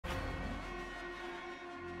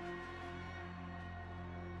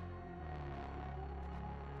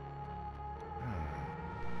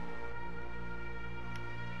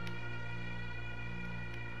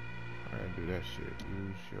that shit.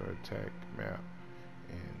 Use your attack map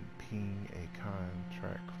and ping a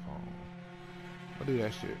contract phone. I'll do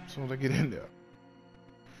that shit as soon as I get in there.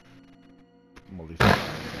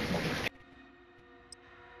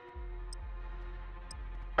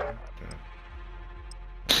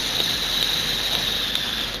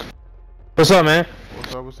 What's up, man?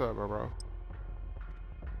 What's up, bro?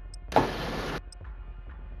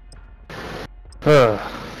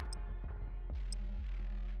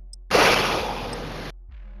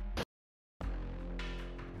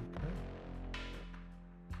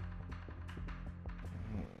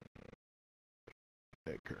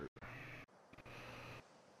 That Kurt.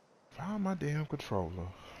 Found my damn controller.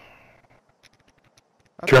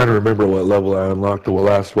 Trying to remember what level I unlocked the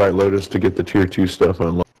last White Lotus to get the tier 2 stuff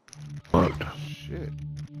unlocked. Shit.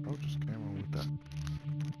 I just came on with that.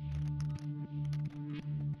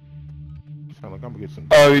 Sound like I'm gonna get some.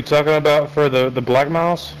 Oh, you talking about for the Black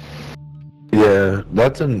Mouse? Yeah,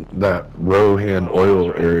 that's in that Rohan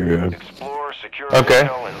oil area. Explore, secure Okay.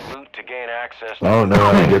 intel, and loot to gain access to I don't know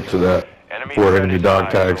how to get to that for enemy dog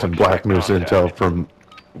tags and Black Moose intel from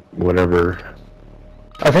whatever.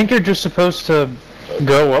 I think you're just supposed to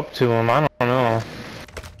go up to him. I don't know.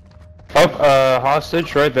 Oh,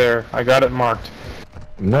 hostage right there. I got it marked.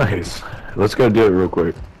 Nice. Let's go do it real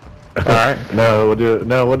quick. Alright. No, we'll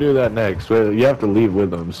do that next. You have to leave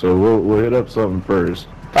with them, so we'll hit up something first.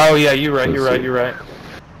 Oh yeah, you're right. You're right.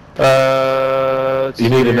 Let's You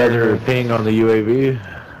need see another here. ping on the UAV?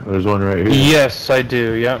 There's one right here. Yes, I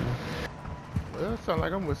do. Yep. Well, that sound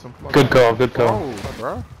like I'm with some. Good call. Good call. Oh,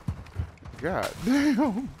 bro. God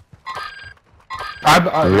damn. We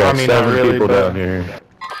got I mean, not 7 really, people but... down here.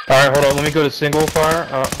 Alright, hold on. Let me go to single fire.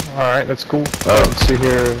 Alright, that's cool. Oh. Let's see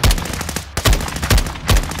here.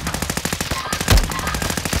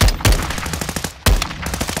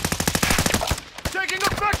 taking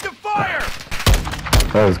effective fire!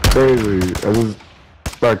 That was crazy. I just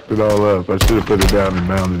fucked it all up. I should have put it down and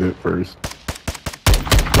mounted it first.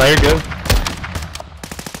 No, you're good.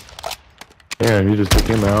 Damn, you just took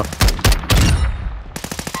him out.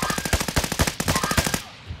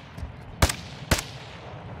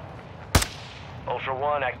 Ultra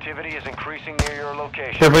One, activity is increasing near your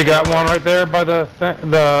location. Have we got one right there by the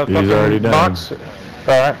He's already done. box?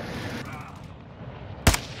 Alright.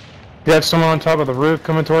 You have someone on top of the roof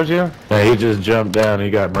coming towards you? Yeah, he just jumped down. He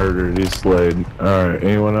got murdered. He's slayed. Alright,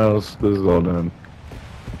 anyone else? This is all done.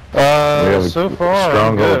 We have So far, I'm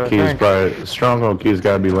Stronghold good, I keys think. by Stronghold keys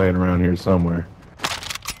gotta be laying around here somewhere.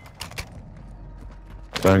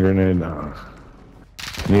 Stun grenade? No.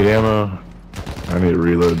 Need ammo? I need to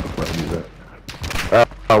reload before I do that.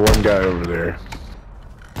 One guy over there.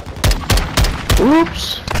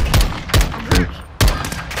 Oops. Oops.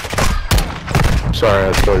 Sorry,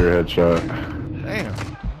 I stole your headshot. Damn.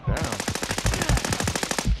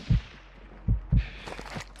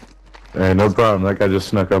 Hey, no problem. That guy just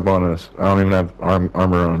snuck up on us. I don't even have armor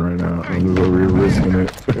on right now. I'm just over here risking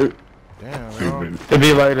it. Damn, Stupid. It'd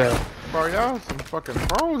be like that. bro, y'all some fucking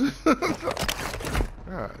pros.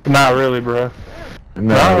 God. Not really, bro.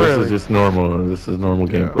 No, Not this really. is just normal. This is normal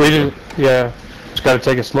game. We just, yeah, just gotta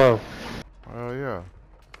take it slow. Oh yeah.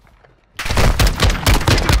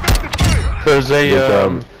 There's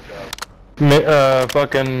Good a,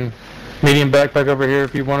 fucking medium backpack over here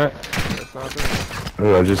if you want it. That's not bad.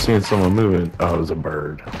 Oh, I just seen someone moving. Oh, it was a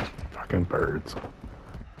bird. Fucking birds.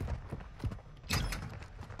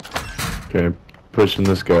 Okay, pushing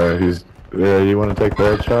this guy. He's. Yeah, you want to take the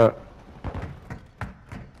headshot?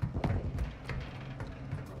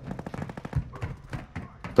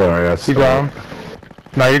 Sorry, I You got him.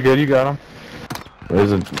 No, you're good. You got him.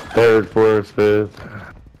 There's a 3rd, 4th, 5th.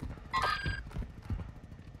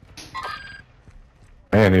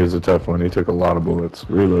 Man, he was a tough one. He took a lot of bullets.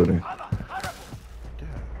 Reloading.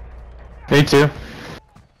 Me too.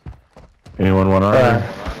 Anyone want armor?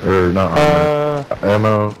 Or not armor?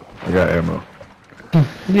 Ammo? I got ammo.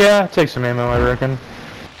 Yeah, take some ammo, I reckon.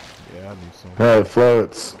 Yeah, I need some. It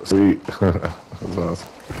floats. Sweet. That's awesome.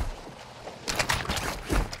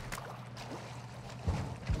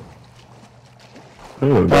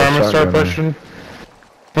 Ooh, I'm gonna start pushing. I'm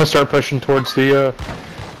gonna start pushing towards the,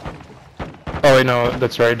 Oh wait, no,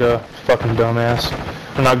 that's right, fucking dumbass.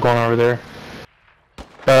 I'm not going over there.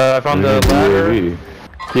 I found the ladder.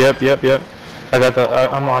 Yep. I got the,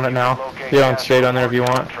 I'm on it now. Yeah, I'm straight on there if you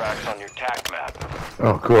want. Tracks on your TAC map.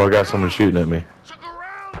 Oh, cool. I got someone shooting at me.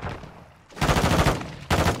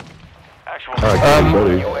 Actual Alright,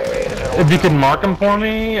 buddy. If you can mark them for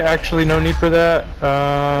me, actually no need for that.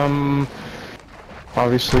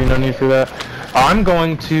 Obviously no need for that. I'm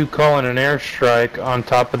going to call in an airstrike on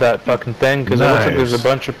top of that fucking thing, because it looks like there's a Nice.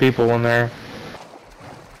 bunch of people in there.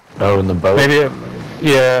 Oh, in the boat? Maybe,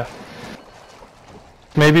 yeah.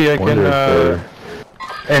 Maybe I Wonder can,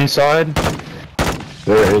 if inside?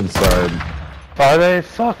 they're inside. Are they?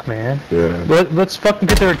 Fuck, man. Yeah. Let's fucking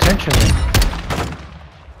get their attention then.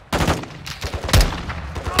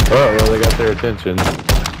 Oh, well, they got their attention.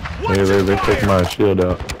 Maybe they took my shield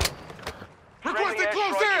out. Requesting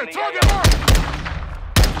close air. Target mark.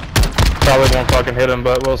 Probably won't fucking hit him,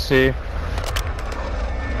 but we'll see.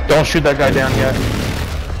 Don't shoot that guy down yet.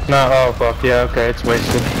 No, oh fuck, yeah, okay, it's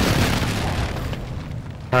wasted.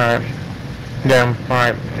 Alright. Damn,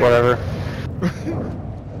 alright, whatever.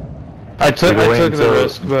 I took the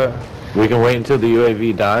risk, but... We can wait until the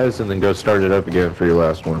UAV dies and then go start it up again for your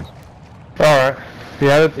last one. Alright.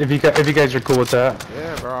 Yeah, if you guys are cool with that.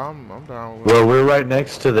 Yeah, bro, I'm down with it. Well, we're right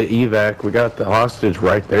next to the evac. We got the hostage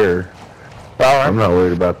right there. Alright. I'm not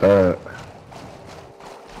worried about that.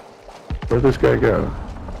 Where'd this guy go?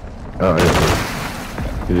 Oh,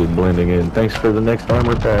 yeah. He's just blending in. Thanks for the next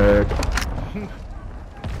armor pack.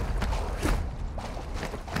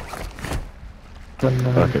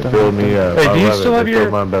 Okay, fill me up. Hey, do you I love still it. have They your...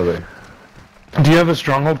 filled my belly. Do you have a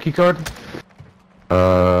stronghold keycard?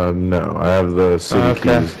 No. I have the city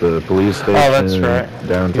Okay. keys, the police station, that's right.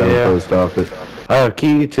 downtown Yeah. post office. I have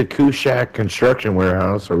key to Kushak Construction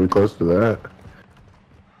Warehouse. Are we close to that?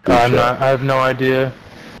 I'm Kushak. not, I have no idea.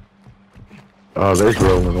 Oh, there's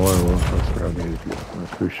rolling one. That's where I need to go.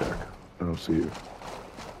 Kushak. I don't see you.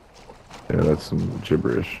 Yeah, that's some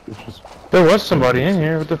gibberish. It's just... There was somebody in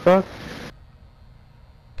here, what the fuck?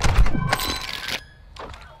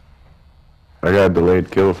 I got a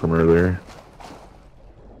delayed kill from earlier.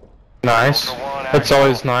 Nice. Ultra One, That's actual.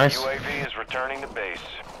 always nice. UAV is returning to base.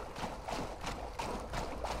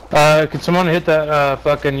 Could someone hit that,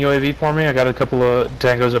 fucking UAV for me? I got a couple of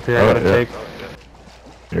tangos up here I Oh, gotta yeah. take.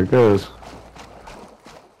 Here it goes.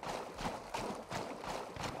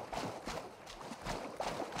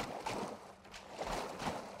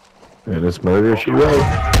 And it's murder, she wrote.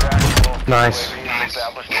 Nice. UAV is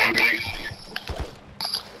established on base.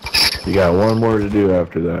 You got one more to do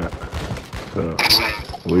after that. So,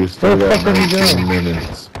 we still Where the got fuck are you 19 going?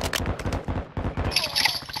 minutes.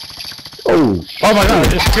 Oh! Oh my god, I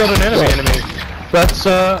just killed an enemy. That's,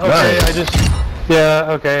 okay, Nice. I just... Yeah,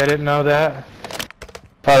 okay, I didn't know that.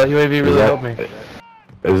 Oh, that UAV really helped me.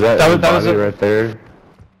 Is that, That his was- that was body a- right there?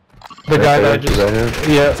 The Right guy there? that I Is that just...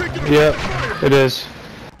 him? Yep, it is.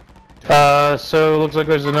 So, looks like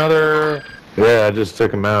there's another... Yeah, I just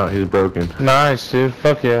took him out. He's broken. Nice, dude.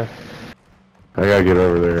 Fuck yeah. I gotta get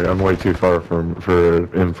over there. I'm way too far for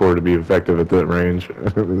M4 to be effective at that range.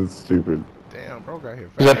 It's stupid. Damn, bro got here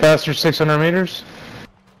Is that fast. faster 600 meters?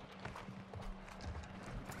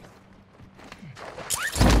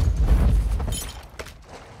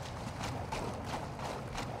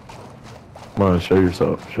 Come on, show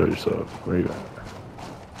yourself. Show yourself. Where you at?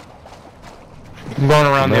 I'm going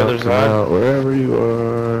around the No, other come side. out wherever you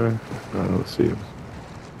are. I don't see him.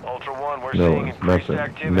 Ultra One, we're No seeing one. increased Nothing.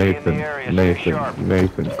 activity in the area. Stay sharp.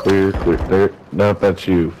 Nathan. Clear. There. Nope, that's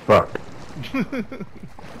you. Fuck.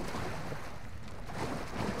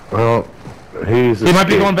 Well, he's. He might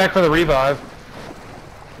be escaped. going back for the revive.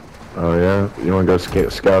 Oh yeah. You want to go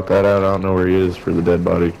scout that out? I don't know where he is for the dead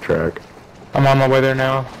body track. I'm on my way there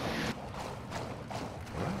now.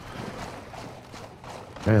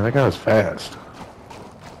 Man, that guy was fast.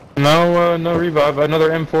 No, no revive. Another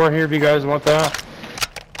M4 here if you guys want that.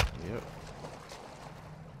 Yep.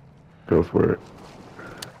 Go for it.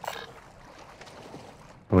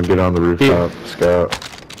 I'm gonna get on the rooftop, scout.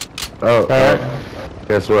 Oh, Alright.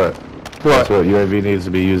 guess what? What? Guess what? UAV needs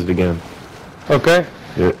to be used again. Okay.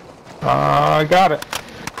 Yeah. I got it.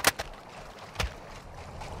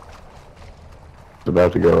 It's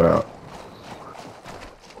about to go out.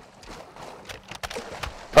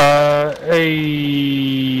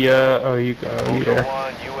 Oh, you go Ultra here.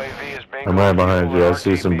 One, UAV is being I'm right behind you. I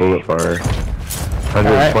see some bullet fire.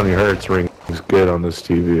 120 hertz rings good on this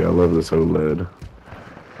TV. I love this OLED.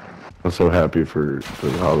 I'm so happy for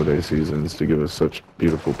the holiday seasons to give us such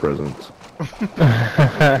beautiful presents.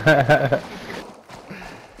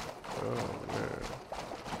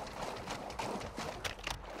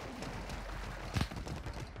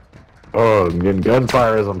 Oh, I'm getting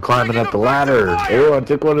gunfire as I'm climbing up the ladder. Oh, I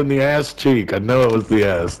took one in the ass cheek. I know it was the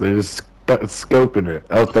ass. They're just scoping it.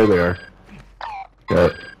 Oh, there they are.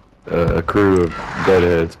 Got a crew of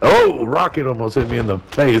deadheads. Oh, rocket almost hit me in the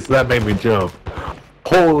face. That made me jump.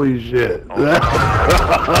 Holy shit.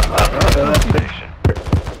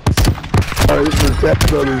 Oh, this is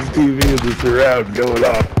text on his TV and the surround going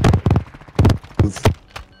off.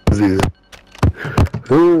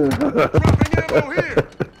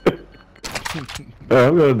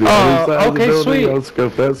 I'm going to the other side of the okay, building. sweet. I'll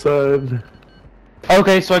scope that side.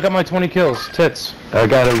 Okay, so I got my 20 kills. Tits. I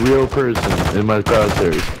got a real person in my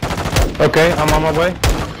crosshairs. Okay, I'm on my way.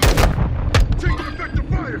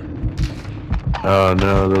 Oh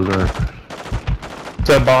no, those are... It's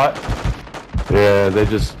a bot. Yeah, they're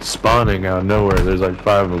just spawning out of nowhere. There's like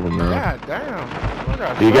 5 of them now. God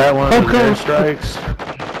damn. You got one of those Okay. airstrikes?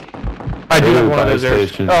 I do Ooh, have one of fire those air.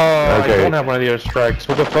 station. Oh, I Okay. don't have one of the airstrikes.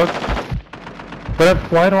 What the fuck? But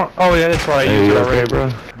why don't? Oh yeah, that's right. I Hey, used you it okay, already.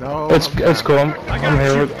 bro? No. It's cool. I'm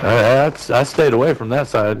here with. I stayed away from that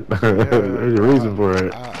side. There's a reason for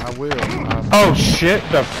it. I will. Oh shit!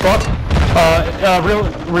 The fuck?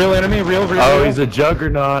 Real enemy. Real. Oh, he's a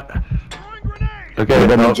juggernaut. Okay,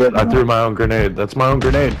 no, I threw my own grenade. That's my own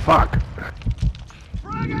grenade. Fuck.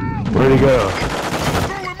 Where'd he go?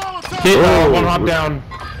 One hop down.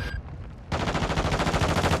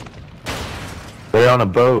 They're on a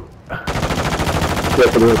boat.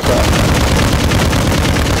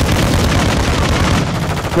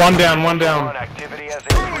 One down. One down. Activity has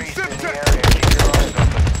increased in the area. Keep your eyes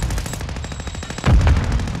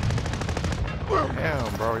open.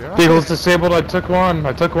 Damn, bro. Yeah. Eagle's disabled. I took one.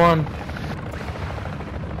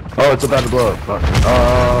 Oh, it's about to blow up. Fuck.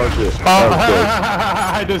 Oh, shit. That was close.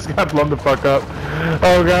 I just got blown the fuck up.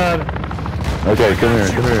 Oh god. Okay, come here.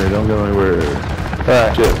 Don't go anywhere.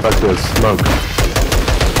 Alright. Shit, fuck this. Smoke.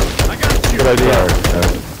 Good idea.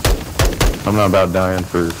 I'm not about dying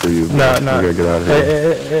for you. No. We gotta get out of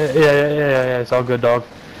here. Yeah. It's all good, dog.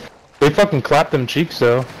 They fucking clapped them cheeks,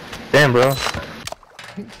 though. Damn, bro.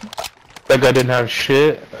 That guy didn't have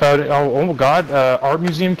shit. Oh god. Art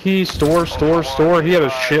museum key. Store. He had a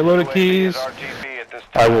shitload of keys.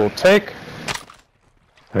 I will take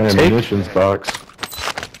Hey, Take- munitions box.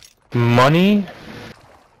 money.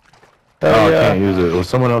 Oh, I can't use it. Will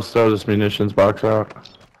someone else throw this munitions box out?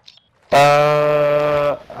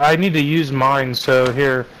 I need to use mine, so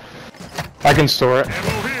here. I can store it.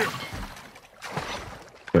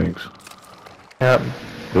 Thanks. Yep.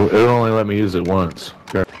 It'll only let me use it once.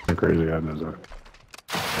 Crazy guy does that.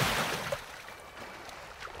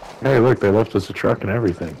 Hey, look, they left us a truck and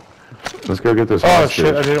everything. Let's go get this Oh hostage.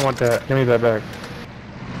 shit, I didn't want that. Give me that back.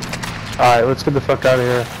 Alright, let's get the fuck out of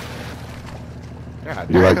here. God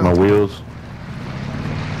You like damn. my wheels?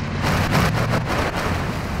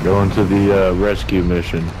 Going to the rescue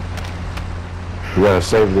mission. We gotta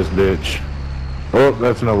save this bitch. Oh,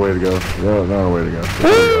 that's no way to go. No, not a way to go.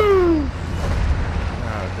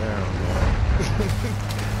 God damn,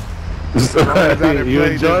 So, you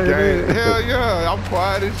enjoying game. it? Hell yeah, I'm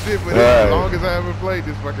quiet as shit, but Right. as long as I haven't played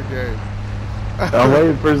this fucking game. I'm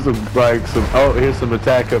waiting for some, oh, here's some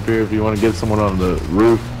attack up here if you want to get someone on the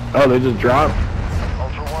roof. Oh, they just dropped?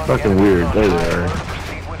 Fucking weird. There they are.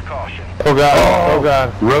 Proceed with caution. Oh god, oh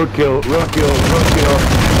god. Roadkill.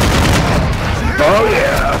 Oh,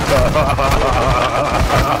 yeah!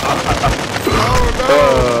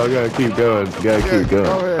 Oh, I gotta keep going. Keep going. go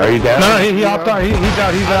ahead. Are you down? No, he hopped out. He's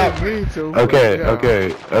out. I didn't mean to. but yeah.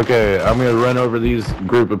 Okay. I'm gonna run over these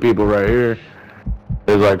group of people right here.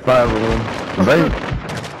 There's like 5 of them.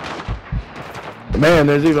 Man,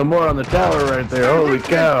 there's even more on the tower right there. Holy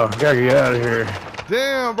cow! Gotta get out of here.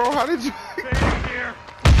 Damn, bro, how did you?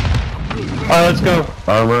 Alright, let's go.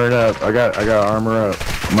 Armoring up. I got armor up.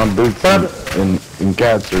 My boots and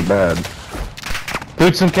cats are bad.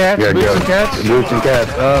 Boots and cats? Yeah, Boots go. and cats? Boots and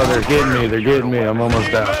cats. Oh, they're getting me. I'm almost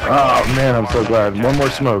out. Oh man, I'm so glad. One more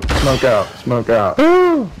smoke. Smoke out.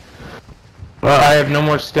 Woo! I have no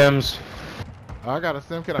more stems. I got a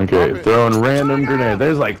stem. Can I Okay, pop it? throwing random grenade.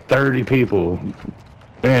 There's like 30 people.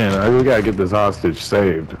 Man, we gotta get this hostage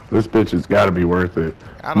saved. This bitch has gotta be worth it.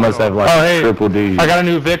 I don't Must know. have like Oh, hey. triple D. I got a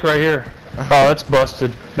new Vic right here. Oh, that's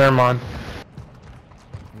busted. Never mind.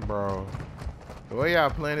 Bro, the way y'all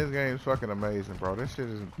playing this game is fucking amazing, bro. This shit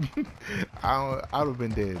is. I'd have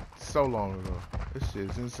been dead so long ago. This shit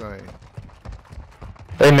is insane.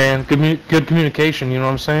 Hey man, good communication. You know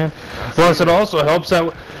what I'm saying? Plus, it also helps that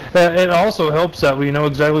we know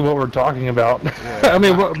exactly what we're talking about. I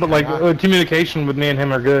mean, but like communication with me and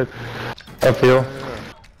him are good. I feel.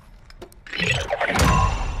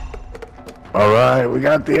 Alright, we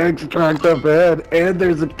got the extract up ahead, and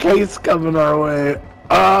there's a case coming our way.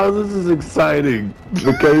 Oh, this is exciting.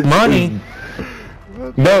 The case Money?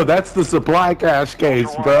 No, that's the supply cache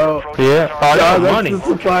case, bro. Yeah. Oh, I Oh, got that's money. the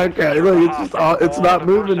supply cache. Look, it's just it's not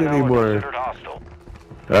moving anymore.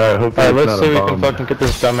 Alright, hopefully Alright, it's let's not see a if we can bomb. fucking get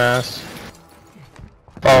this dumbass.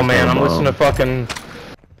 Oh man, I'm listening to fucking.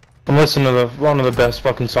 I'm listening to one of the best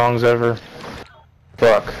fucking songs ever.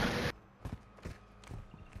 Fuck.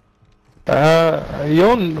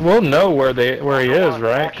 We'll know where he is,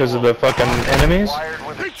 right? Because of the fucking enemies.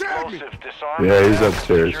 Yeah, he's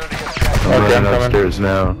upstairs. I'm running upstairs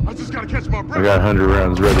now. I just gotta catch my breath. I got 100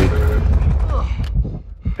 rounds ready.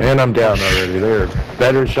 And I'm down already. They're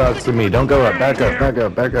better shots than me. Don't go up. Back up. Back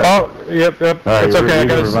up. Back up. Oh, yep. Alright, It's okay. You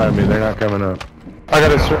can revive me. They're not coming up. I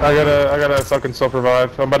gotta fucking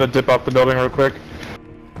self-revive. I'm about to dip off the building real quick.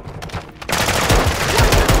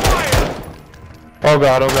 Oh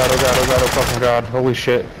god, oh fucking god. Holy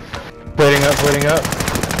shit. Waiting up.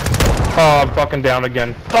 Oh, I'm fucking down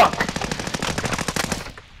again. Fuck!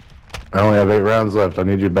 I only have 8 rounds left. I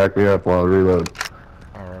need you to back me up while I reload.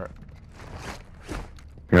 Alright. I'm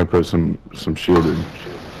gonna put some shielding.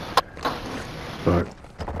 Fuck.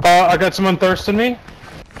 I got someone thirsting me.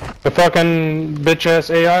 The fucking bitch ass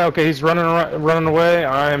AI. Okay, he's running away.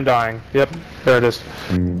 I am dying. Yep, there it is.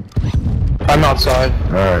 I'm outside.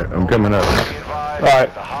 Alright, I'm coming up.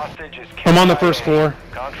 Alright. I'm on the first floor.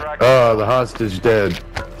 Oh, the hostage dead.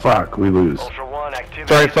 Fuck, we lose.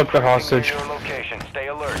 Sorry, fuck the hostage.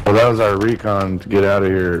 Well, that was our recon to get out of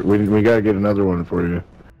here. We gotta get another one for you.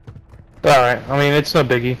 Alright, I mean, it's no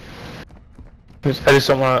biggie.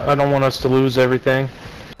 I don't want us to lose everything.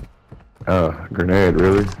 Oh, grenade,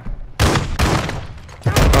 really?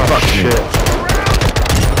 Oh, fuck shit.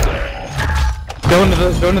 Go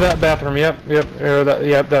into that bathroom. Yep,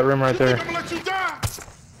 that room right there.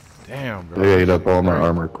 Damn, bro. They ate up all my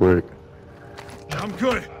armor quick. I'm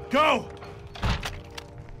good. Go.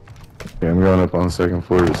 Yeah, I'm going up on the second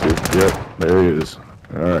floor to see. Yep, there he is.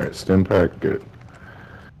 Alright, stim pack, good.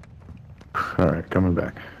 Alright, coming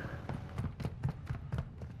back.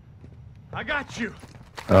 I got you.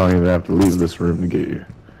 I don't even have to leave this room to get you.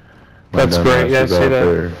 My That's great, yeah, I see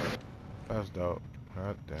that. That's dope.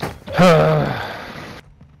 God damn.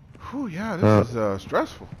 Whew, yeah, this is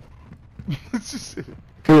stressful. It's just,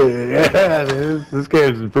 Yeah, it is. This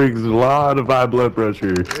game brings a lot of high blood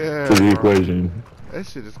pressure to the bro. equation. that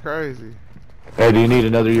shit is crazy. Hey, do you need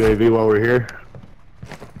another UAV while we're here?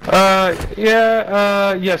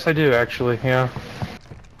 Yes I do actually, yeah.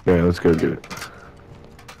 Yeah, let's go get it.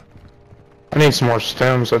 I need some more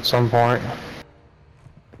stems at some point.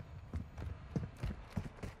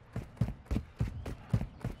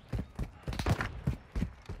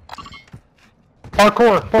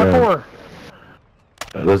 Parkour!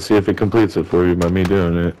 Let's see if it completes it for you by me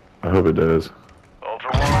doing it. I hope it does.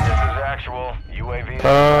 Ultra One, this is actual. UAV.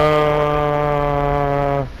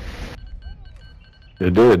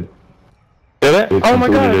 It did. Did it? It Oh my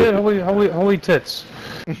god, it completed did. Holy tits.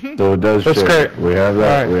 So it does That's check. great. We have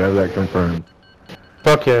that. Alright. We have that confirmed.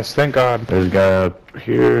 Fuck yes, thank god. There's a guy up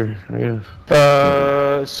here, I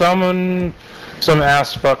guess. Some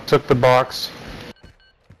ass fuck took the box.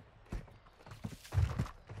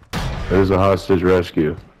 There's a hostage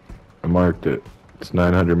rescue. I marked it. It's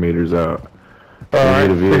 900 meters out. Alright,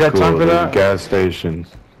 We need a we got vehicle. time for There's that? a gas station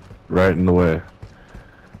right in the way.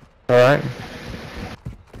 Alright.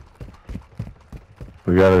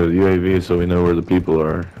 We got a UAV so we know where the people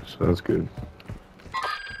are, so that's good.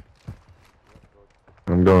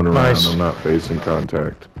 I'm going around, Nice. I'm not facing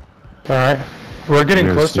contact. Alright. We're getting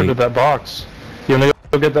You're gonna closer to sneak. that box. You wanna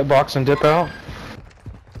go get that box and dip out?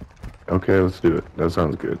 Okay, let's do it. That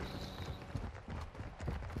sounds good.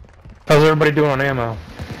 How's everybody doing on ammo?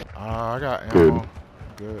 I got Good. ammo.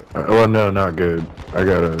 Good. Well, no, not good. I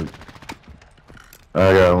got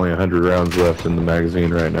only 100 rounds left in the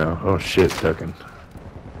magazine right now. Oh shit, Tekken.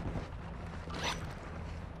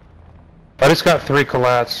 I just got 3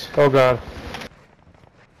 collats. Oh god.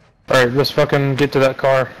 Alright, let's fucking get to that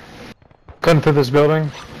car. Cutting through this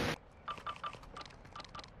building.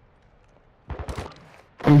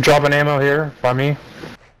 I'm dropping ammo here by me.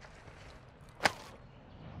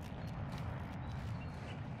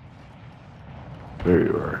 There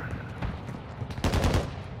you are.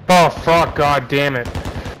 Oh fuck, god damn it.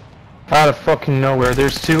 Out of fucking nowhere,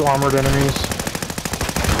 there's 2 armored enemies.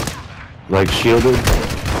 Like shielded?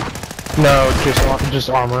 No, just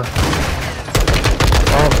armor.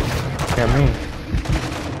 Oh, yeah,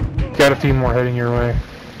 me. Got a few more heading your way.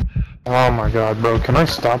 Oh my god, bro, can I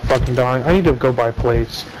stop fucking dying? I need to go buy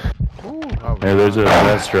plates. Ooh, I was Hey, there's a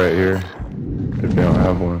vest right here. If they don't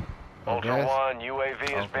have one. Ultra Yes. One,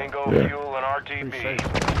 UAV is bingo Yeah. fuel and RTB.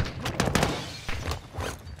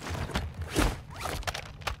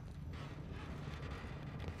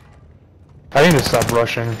 I need to stop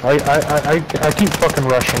rushing. I keep fucking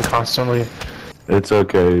rushing constantly. It's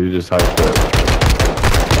okay, you just hyped up.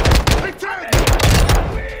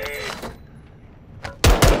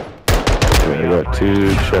 Okay, I got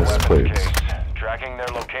 2 chest plates. Tracking their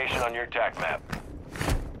location on your TAC map.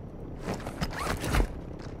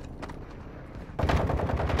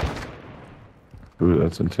 Ooh,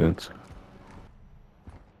 that's intense.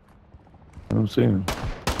 I don't see him.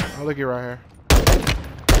 Oh, look, right here.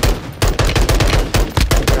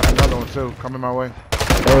 Got another one too, coming my way.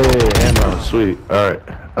 Hey, ammo, sweet. Alright.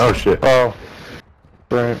 Oh shit. Oh.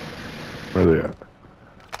 Right. Where they at?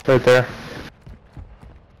 Right there.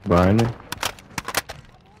 Behind me?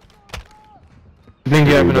 I think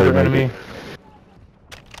you have You better another make enemy.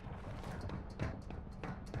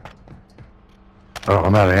 Oh,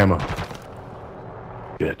 I'm out of ammo.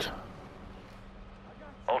 Shit.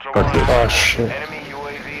 Ultra Fuck One, this. Oh shit. enemy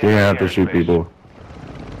UAV in You're gonna have to the shoot airspace. people.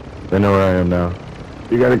 They know where I am now.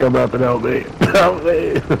 You gotta come up and help me. Help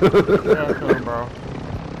me! Yeah, come, bro.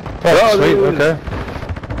 Oh, sweet, dude. okay.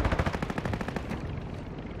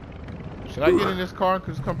 Should I get in this car and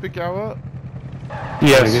just come pick y'all up?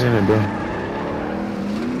 Yeah, get Yes. in it, bro.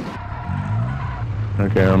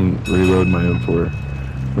 Okay, I'm reloading my M4.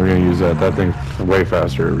 We're gonna use that. That thing's way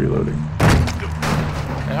faster at reloading.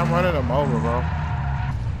 Hey, I'm running them over, bro.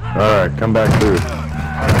 Alright, come back through.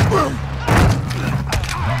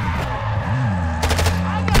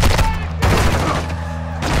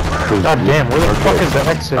 God damn, where the fuck is the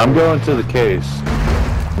exit? I'm going to the case.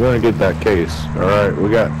 We're gonna get that case. Alright, we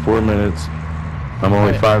got 4 minutes. I'm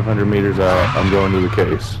only 500 meters out. I'm going to the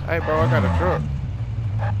case. Hey, bro, I got a truck.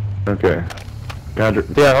 Okay. Gotcha.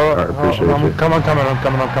 Yeah, Alright, appreciate I'm it. coming.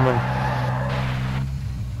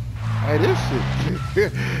 Hey, this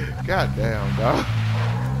shit. Goddamn, dog.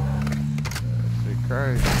 That shit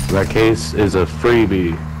crazy. That case is a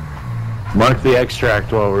freebie. Mark the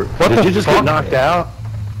extract while we're... What Did the you just fuck? get knocked out?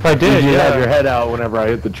 I did, You yeah. had your head out whenever I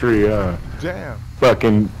hit the tree, Damn.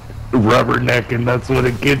 Fucking rubbernecking, that's what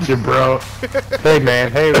it gets you, bro. Hey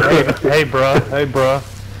man, hey, bruh.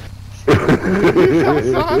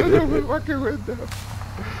 Outside of the fucking window.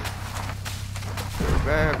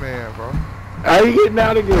 Bad man, bro. How you getting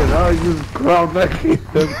out again? Oh, you just crawled back in.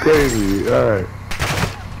 That's crazy. Alright.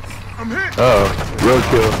 I'm hit. Oh,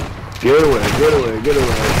 roadkill. Get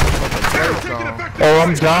away. Oh,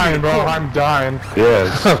 I'm dying, bro. I'm dying.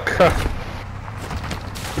 Yes. Oh god.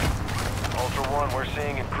 Ultra One, we're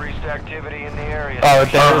seeing increased activity in the area. Oh,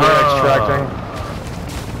 they're extracting.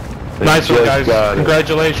 They Nice one, just guys. got it.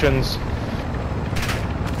 Congratulations.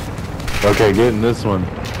 Okay, getting this one.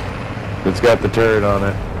 It's got the turret on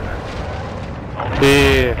it.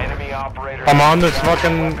 Yeah. Enemy operator. I'm on this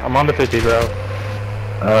fucking. I'm on the 50, bro. Alright,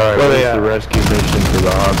 Where where's they the at? rescue mission for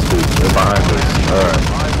the hostages? They're behind us. Alright.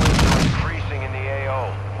 Live winds are increasing in the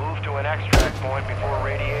AO. Move to an extract point before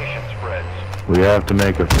radiation spreads. We have to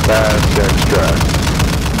make a fast extract.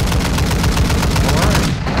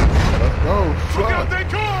 Let's go. Look out Fuck. that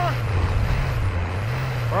car!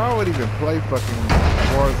 Bro, I would even play fucking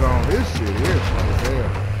Warzone. This shit here is fun as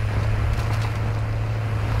hell.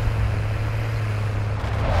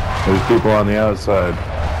 There's people on the outside.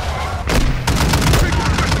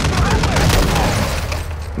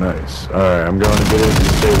 Nice. Alright, I'm going to get in and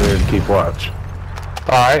stay there and keep watch.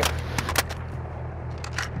 Alright.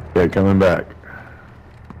 Okay, coming back.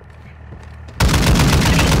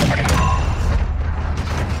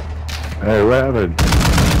 Hey, what happened?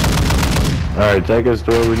 Alright, take us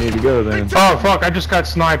to where we need to go then. Oh fuck! I just got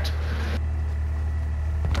sniped.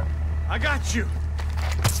 I got you.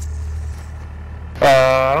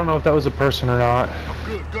 I don't know if that was a person or not. I'm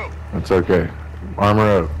good. Go. That's okay.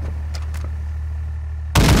 Armor up.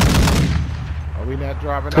 Are we not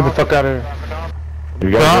driving Get the off? fuck out of here.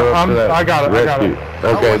 You gotta go up to No, that I got it, rescue.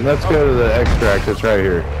 Okay, let's go to the extract. It's right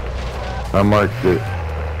here. I marked it.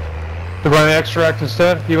 To run the extract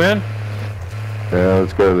instead? You in? Yeah,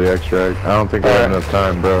 let's go to the extract. I don't think I have Alright. enough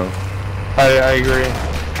time, bro. I agree.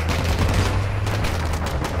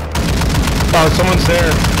 Oh, someone's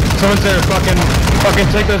there. Someone's there. Fucking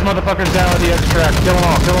take those motherfuckers down with the extract. Kill them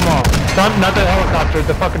all. Not the helicopter.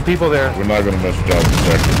 The fucking people there. We're not gonna mess with y'all in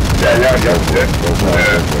seconds. Yeah. Go for it.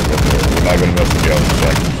 We're not gonna mess with y'all in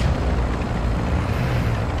seconds.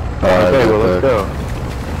 Okay, well, let's go.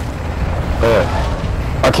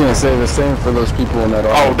 Yeah. I can't say the same for those people in that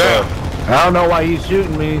Oh, damn. I don't know why he's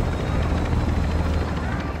shooting me.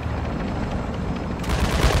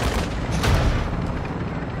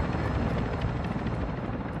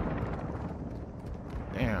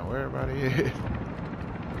 Damn, where everybody is?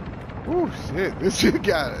 Ooh, shit. This shit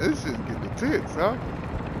getting intense, huh?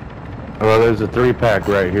 Well, there's a 3-pack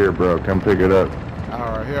right here, bro. Come pick it up.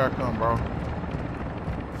 Alright, here I come, bro.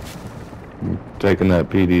 Taking that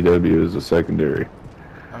PDW as a secondary.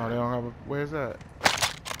 Oh, they don't have a... Where's that?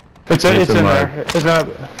 It's It's in in there. my- It's not.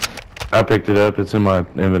 I picked it up. It's in my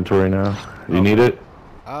inventory now. You need it?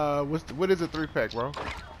 What is a 3-pack, bro?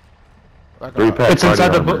 Like 3-pack. It's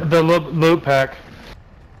inside party armor. the loot pack.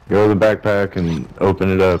 Go to the backpack and open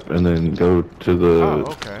it up, and then go to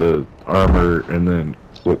the armor, and then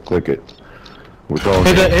click it. Which all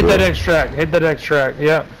hit that extract. Hit that extract.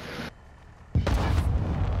 Yep.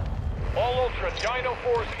 All Ultra, Dino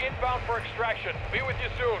Force inbound for extraction. Be with you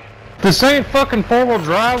soon. This ain't fucking 4-wheel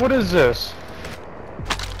drive. What is this?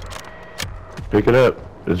 Pick it up.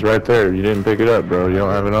 It's right there. You didn't pick it up, bro. You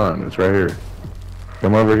don't have it on. It's right here.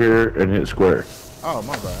 Come over here and hit square. Oh,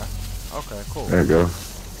 my bad. Okay, cool. There you go.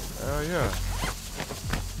 Hell yeah.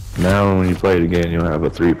 Now when you play it again, you'll have a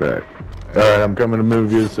 3-pack. Alright, I'm coming to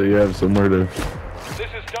move you so you have somewhere to...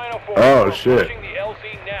 This is Dino Force. Oh, We're shit. pushing the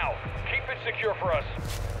LZ now. Keep it secure for us.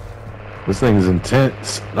 This thing is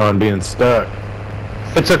intense on being stuck.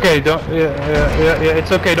 It's okay. Don't. Yeah.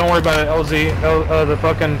 It's okay. Don't worry about it. LZ. The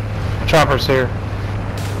fucking chopper's here.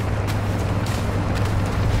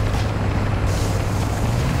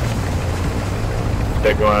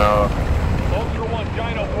 They're going out. Ultra One,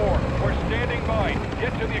 Dino 4. We're standing by.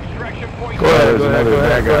 Get to the extraction point. Go ahead. There's Go ahead. another Go ahead.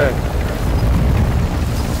 bad Go guy. ahead.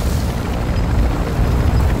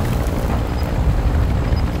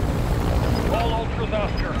 All Ultras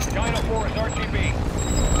Oscar. Dino 4 is RTB.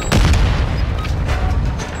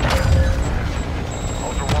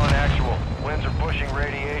 Ultra One, actual. Winds are pushing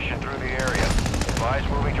radiation through the area. Advise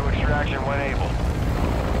moving to extraction when able.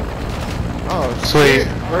 Oh, Sweet. shit.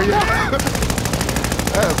 Where you at?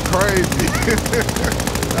 That's crazy.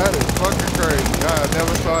 That is fucking crazy. I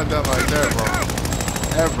never saw it done like that, bro.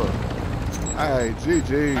 Ever. Hey,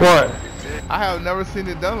 GG. What? I have never seen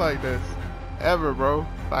it done like this. Ever, bro.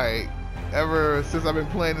 Like, ever since I've been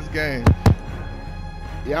playing this game.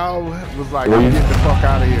 Y'all was like, I'm getting the fuck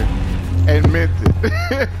out of here. And meant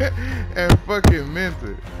it. And fucking meant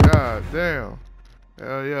it. God damn.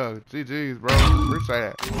 Hell yeah. GG's, bro. Appreciate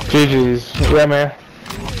it. GG's. Yeah, man.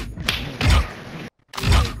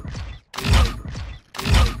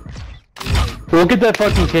 We'll get that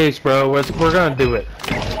fucking case, bro. We're gonna do it.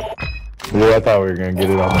 Yeah, I thought we were gonna get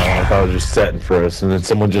it on there. I thought it was just setting for us, and then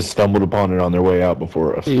someone just stumbled upon it on their way out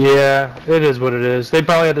before us. Yeah, it is what it is. They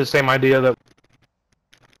probably had the same idea that.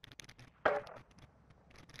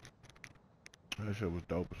 That shit was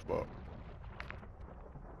dope as fuck.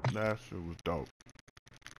 That shit was dope.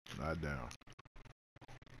 Not down.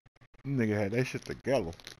 Nigga had that shit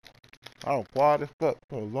together. I don't quiet as fuck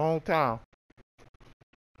for a long time.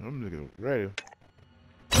 Them niggas ready.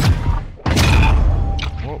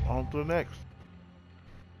 Well, on to the next.